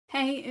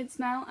Hey, it's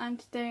Mel and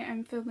today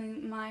I'm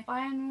filming my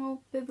Biannual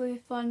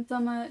Bibliothon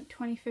Summer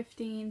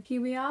 2015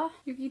 TBR.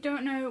 If you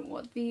don't know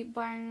what the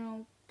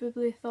Biannual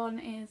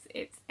Bibliothon is,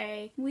 it's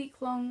a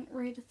week-long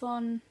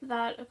readathon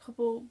that a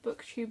couple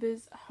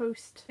booktubers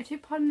host. I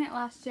took part in it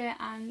last year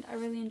and I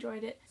really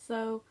enjoyed it,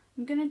 so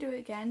I'm gonna do it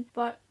again.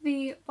 But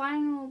the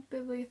Biannual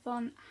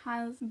Bibliothon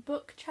has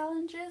book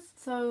challenges,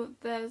 so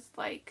there's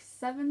like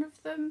 7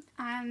 of them,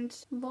 and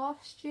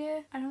last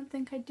year I don't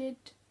think I did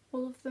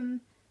all of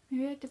them.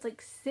 Maybe I did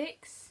like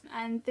 6,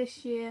 and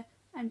this year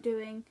I'm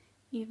doing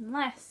even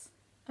less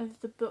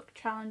of the book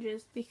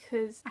challenges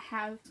because I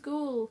have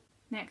school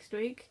next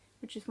week,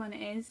 which is when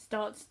it is,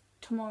 starts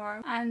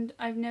tomorrow, and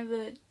I've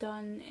never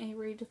done a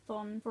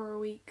readathon for a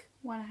week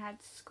when I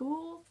had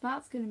school.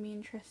 That's going to be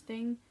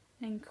interesting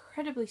and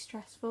incredibly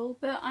stressful,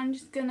 but I'm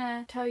just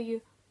gonna tell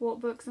you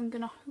what books I'm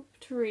gonna hope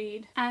to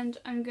read, and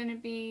I'm gonna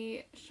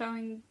be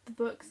showing the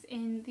books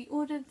in the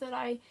order that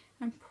I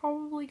am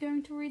probably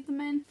going to read them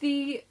in.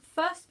 The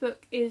first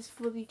book is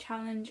for the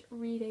challenge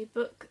Read a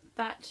Book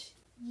That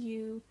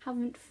You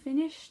Haven't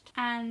Finished,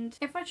 and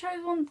if I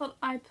chose one that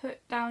I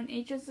put down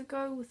ages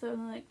ago with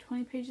only like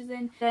 20 pages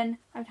in, then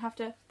I'd have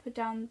to put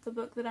down the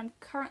book that I'm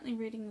currently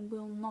reading and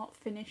will not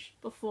finish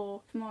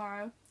before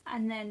tomorrow,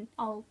 and then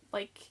I'll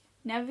like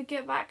never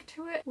get back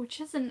to it,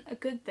 which isn't a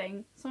good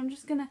thing. So I'm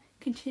just gonna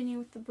continue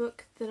with the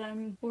book that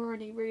I'm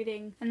already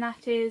reading, and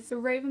that is The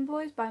Raven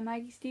Boys by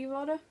Maggie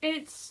Stiefvater.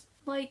 It's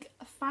like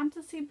a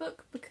fantasy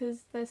book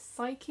because there's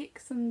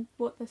psychics and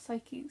what the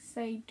psychics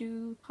say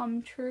do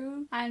come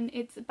true, and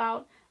it's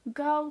about a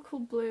girl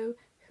called Blue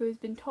who has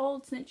been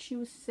told since she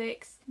was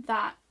 6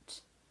 that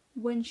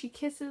when she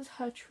kisses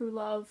her true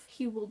love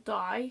he will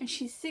die, and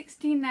she's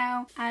 16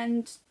 now,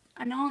 and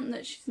an aunt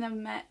that she's never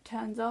met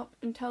turns up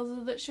and tells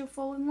her that she'll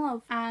fall in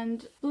love,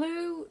 and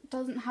Blue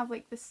doesn't have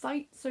like the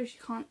sight, so she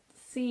can't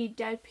see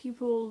dead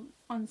people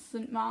on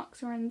St.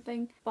 Mark's or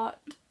anything, but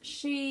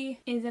she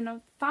is in a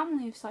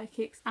family of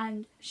psychics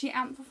and she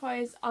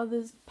amplifies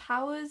others'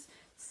 powers,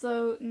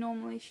 so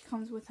normally she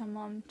comes with her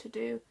mum to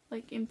do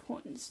like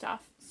important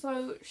stuff.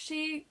 So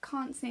she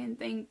can't see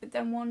anything, but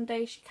then one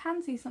day she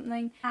can see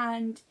something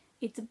and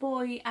it's a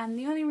boy, and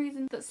the only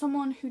reason that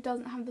someone who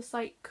doesn't have the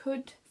sight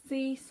could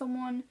see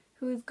someone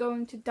who is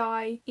going to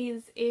die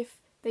is if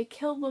they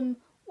kill them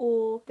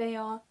or they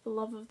are the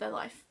love of their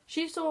life.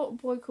 She saw a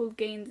boy called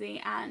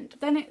Gainsey, and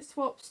then it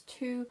swaps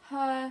to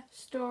her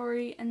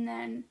story and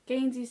then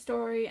Gainsey's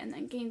story and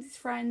then Gainsey's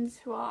friends,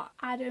 who are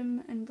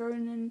Adam and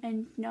Ronan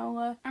and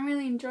Noah. I'm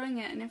really enjoying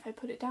it, and if I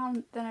put it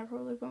down then I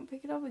probably won't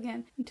pick it up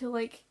again until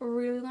like a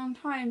really long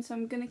time, so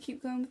I'm gonna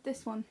keep going with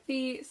this one.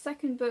 The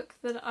second book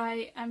that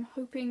I am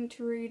hoping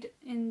to read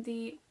in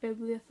the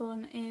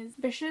Bibliothon is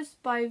Vicious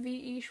by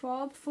V.E.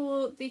 Schwab,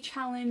 for the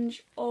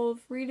challenge of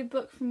read a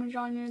book from a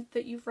genre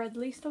that you've read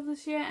least of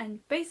this year,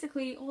 and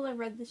basically all I've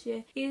read this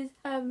year is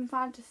urban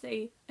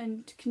fantasy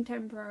and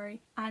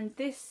contemporary, and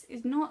this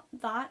is not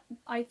that.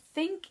 I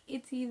think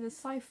it's either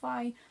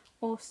sci-fi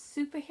or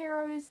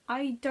superheroes.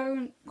 I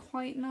don't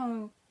quite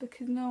know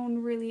because no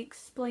one really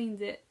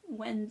explains it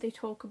when they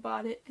talk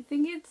about it. I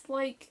think it's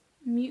like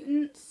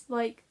mutants,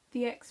 like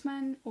the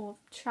X-Men or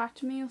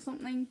Tratomy or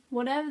something.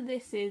 Whatever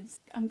this is,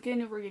 I'm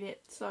gonna read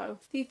it. So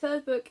the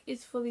third book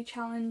is for the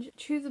challenge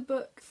Choose a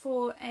Book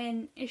for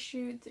an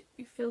Issue That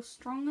You Feel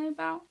Strongly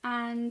About,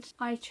 and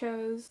I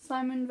chose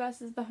Simon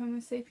vs. the Homo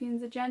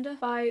Sapiens Agenda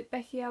by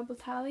Becky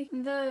Albertalli.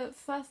 The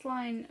first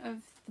line of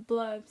the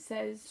blurb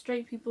says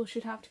straight people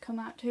should have to come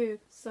out too,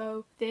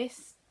 so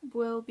this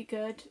will be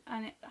good,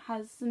 and it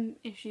has some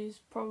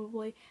issues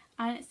probably,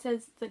 and it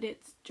says that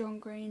it's John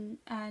Green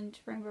and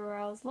Rainbow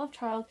Rowell's love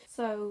child,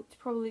 so it's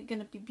probably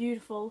gonna be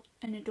beautiful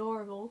and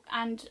adorable,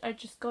 and I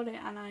just got it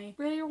and I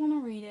really want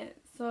to read it.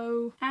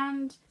 So,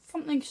 and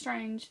something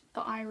strange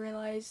that I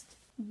realised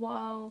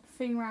while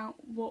figuring out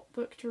what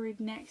book to read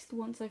next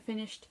once I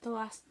finished the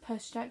last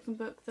Percy Jackson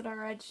book that I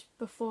read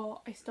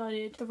before I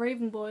started The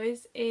Raven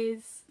Boys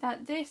is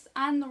that this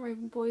and The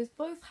Raven Boys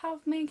both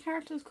have main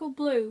characters called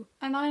Blue,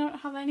 and I don't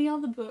have any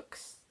other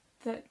books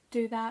that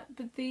do that,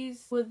 but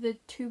these were the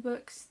 2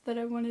 books that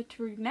I wanted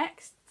to read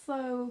next,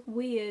 so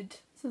weird.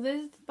 So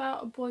this is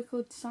about a boy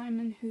called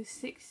Simon who's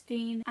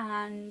 16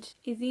 and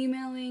is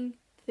emailing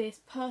this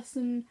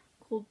person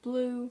called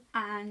Blue,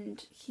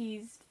 and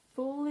he's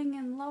falling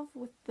in love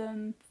with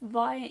them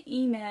via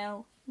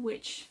email,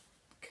 which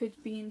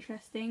could be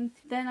interesting.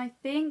 Then I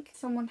think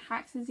someone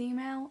hacks his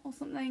email or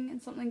something and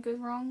something goes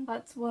wrong.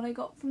 That's what I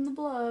got from the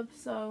blurb.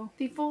 So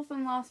the fourth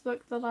and last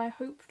book that I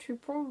hope to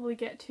probably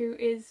get to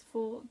is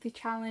for the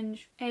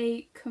challenge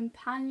A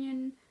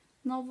Companion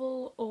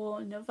Novel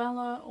or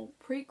Novella or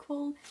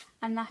Prequel,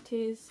 and that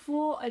is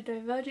For a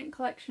Divergent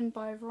Collection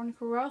by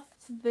Veronica Roth.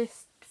 So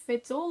this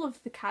fits all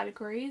of the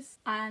categories,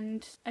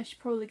 and I should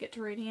probably get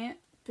to reading it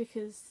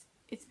because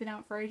it's been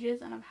out for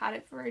ages and I've had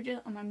it for ages,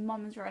 and my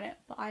mum has read it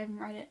but I haven't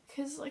read it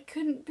because I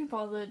couldn't be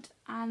bothered,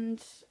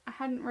 and I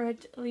hadn't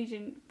read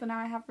Allegiant, but now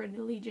I have read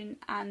Allegiant,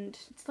 and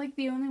it's like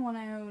the only one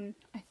I own,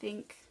 I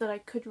think, that I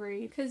could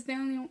read, because the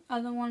only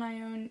other one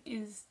I own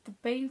is the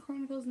Bane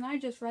Chronicles, and I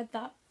just read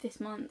that this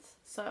month.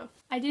 So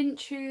I didn't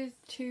choose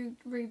to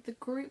read the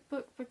group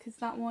book because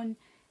that one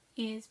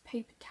is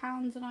Paper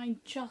Towns and I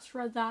just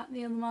read that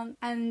the other month,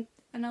 and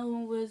another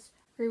one was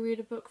reread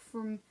a book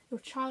from your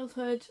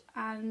childhood,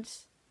 and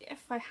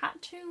if I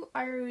had to,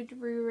 I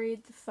would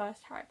reread the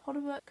first Harry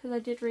Potter book because I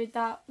did read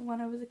that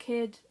when I was a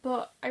kid,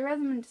 but I read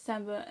them in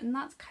December and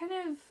that's kind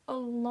of a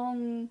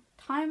long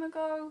time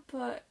ago,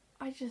 but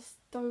I just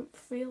don't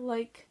feel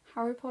like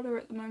Harry Potter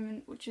at the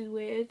moment, which is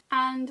weird.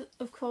 And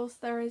of course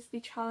there is the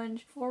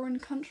Challenge Foreign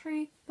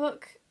Country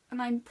book,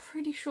 and I'm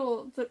pretty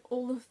sure that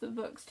all of the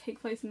books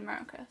take place in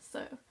America,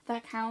 so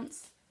that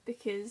counts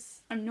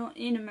because I'm not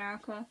in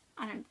America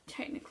and I'm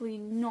technically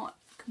not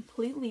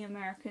completely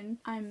American.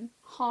 I'm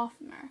half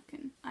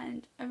American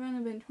and I've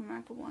only been to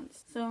America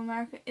once, so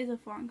America is a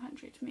foreign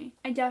country to me.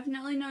 I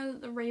definitely know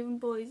that the Raven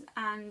Boys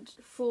and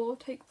 4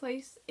 take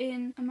place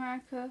in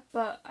America,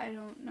 but I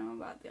don't know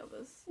about the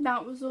others.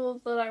 That was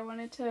all that I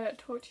wanted to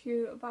talk to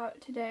you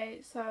about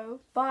today, so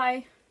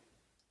bye!